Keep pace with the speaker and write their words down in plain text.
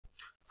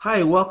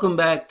Hi, welcome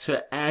back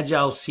to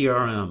Agile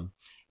CRM.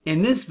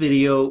 In this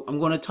video, I'm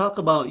going to talk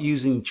about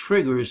using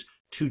triggers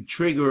to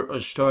trigger or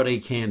start a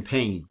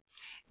campaign.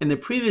 In the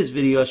previous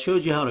video, I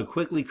showed you how to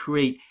quickly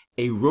create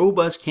a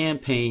robust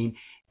campaign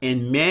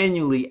and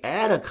manually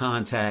add a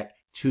contact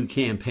to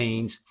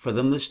campaigns for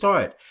them to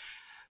start.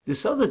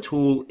 This other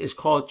tool is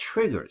called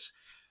triggers.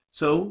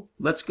 So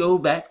let's go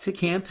back to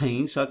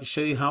campaigns so I can show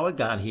you how I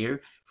got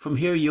here. From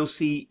here, you'll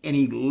see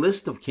any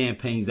list of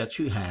campaigns that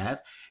you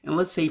have. And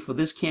let's say for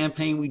this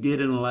campaign we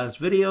did in the last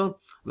video,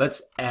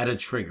 let's add a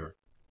trigger.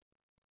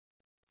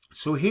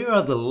 So here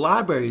are the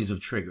libraries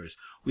of triggers.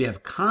 We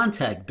have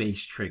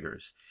contact-based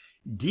triggers,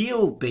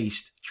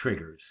 deal-based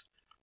triggers,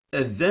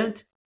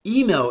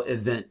 email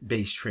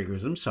event-based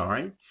triggers,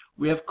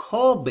 We have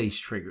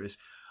call-based triggers.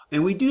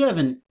 And we do have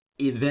an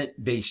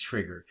event-based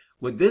trigger.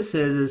 What this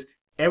is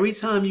every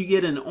time you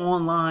get an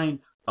online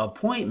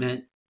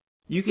appointment,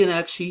 you can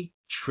actually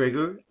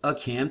trigger a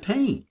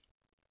campaign.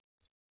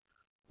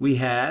 We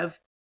have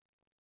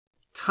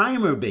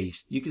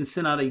timer-based. You can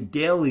send out a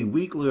daily,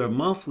 weekly, or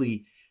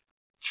monthly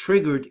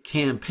triggered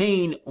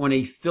campaign on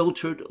a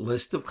filtered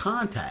list of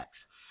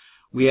contacts.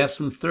 We have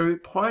some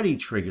third-party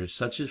triggers,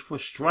 such as for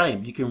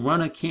Stripe. You can run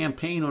a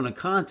campaign on a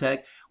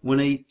contact when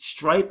a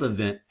Stripe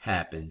event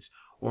happens,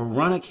 or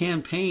run a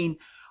campaign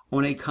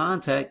on a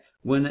contact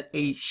when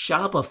a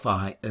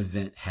Shopify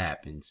event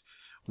happens.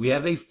 We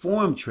have a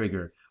form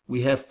trigger.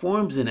 We have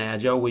forms in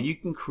Agile where you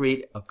can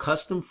create a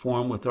custom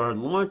form with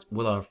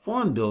our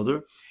form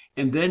builder,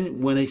 and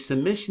then when a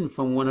submission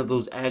from one of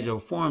those Agile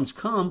forms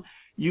come,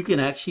 you can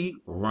actually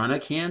run a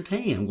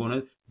campaign. I'm going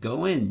to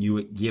go in. You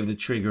would give the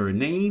trigger a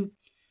name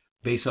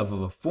based off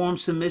of a form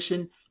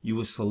submission. You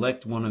would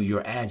select one of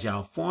your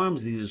Agile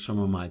forms. These are some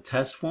of my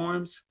test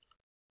forms.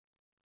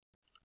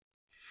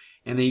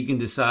 And then you can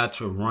decide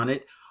to run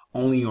it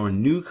only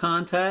on new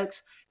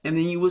contacts, and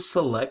then you would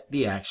select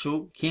the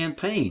actual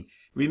campaign.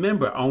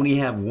 Remember, I only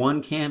have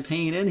one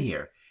campaign in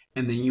here,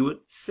 and then you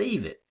would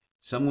save it.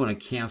 So I'm going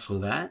to cancel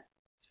that,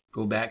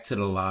 go back to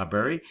the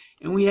library,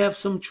 and we have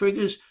some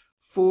triggers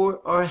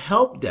for our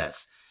help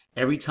desk.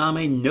 Every time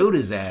a note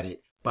is added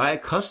by a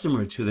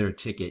customer to their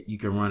ticket, you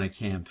can run a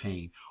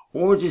campaign,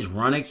 or just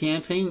run a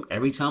campaign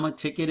every time a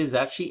ticket is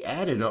actually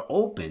added or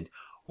opened,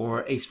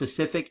 or a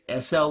specific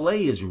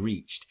SLA is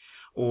reached,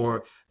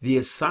 or the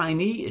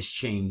assignee is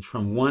changed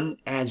from one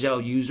Agile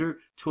user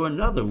to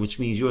another, which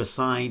means you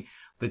assign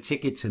the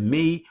ticket to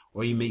me,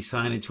 or you may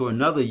assign it to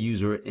another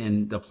user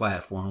in the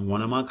platform,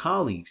 one of my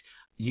colleagues.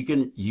 You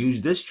can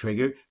use this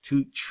trigger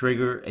to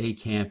trigger a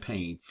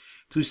campaign.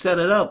 To set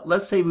it up,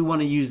 let's say we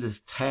want to use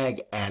this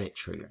tag added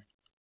trigger.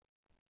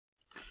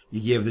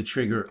 You give the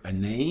trigger a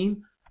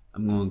name.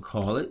 I'm going to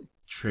call it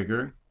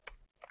trigger.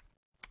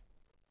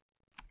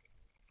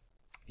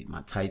 Get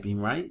my typing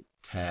right.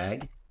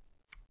 Tag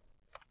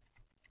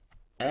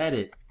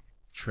added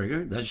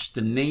trigger. That's just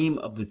the name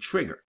of the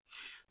trigger.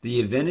 The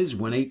event is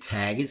when a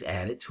tag is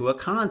added to a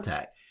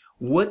contact.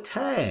 What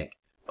tag?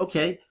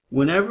 Okay,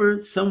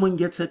 whenever someone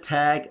gets a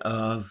tag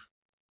of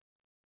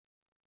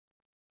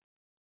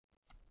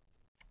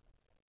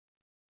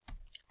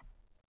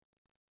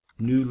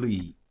new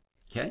lead,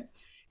 okay,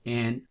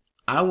 and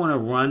I want to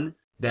run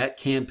that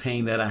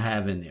campaign that I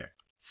have in there,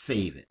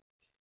 save it.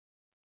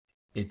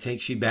 It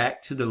takes you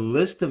back to the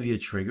list of your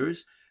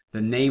triggers,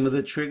 the name of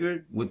the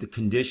trigger, what the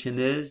condition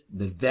is,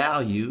 the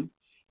value,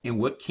 and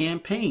what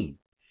campaign.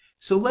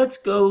 So let's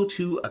go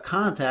to a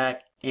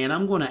contact, and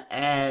I'm going to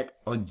add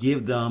or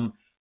give them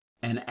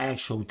an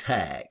actual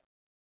tag.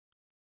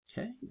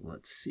 Okay,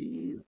 let's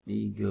see. Let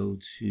me go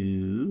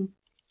to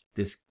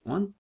this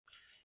one.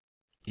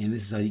 And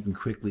this is how you can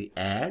quickly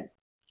add.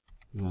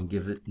 We're going to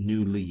give it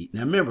new lead.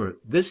 Now remember,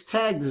 this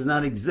tag does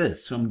not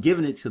exist, so I'm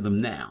giving it to them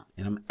now,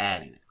 and I'm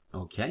adding it.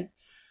 Okay,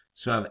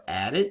 so I've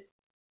added.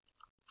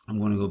 I'm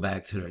going to go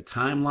back to their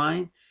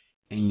timeline,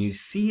 and you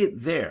see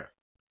it there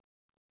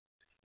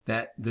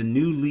that the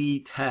new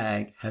lead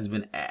tag has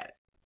been added.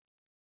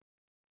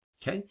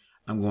 Okay,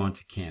 I'm going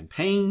to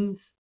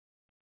campaigns,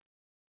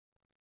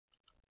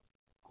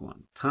 go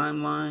on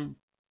timeline,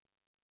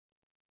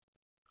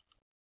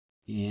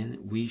 and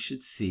we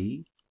should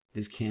see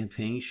this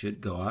campaign should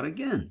go out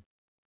again.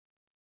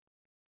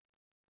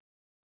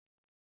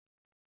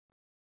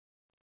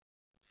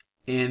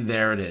 And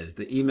there it is.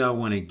 The email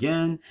went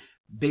again.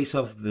 Based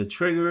off of the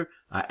trigger,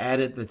 I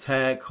added the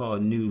tag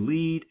called new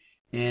lead,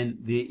 and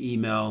the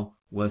email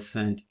was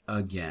sent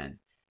again,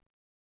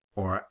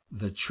 or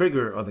the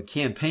trigger or the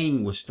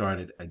campaign was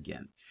started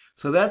again.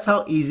 So that's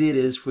how easy it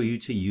is for you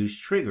to use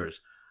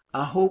triggers.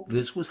 I hope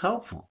this was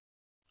helpful.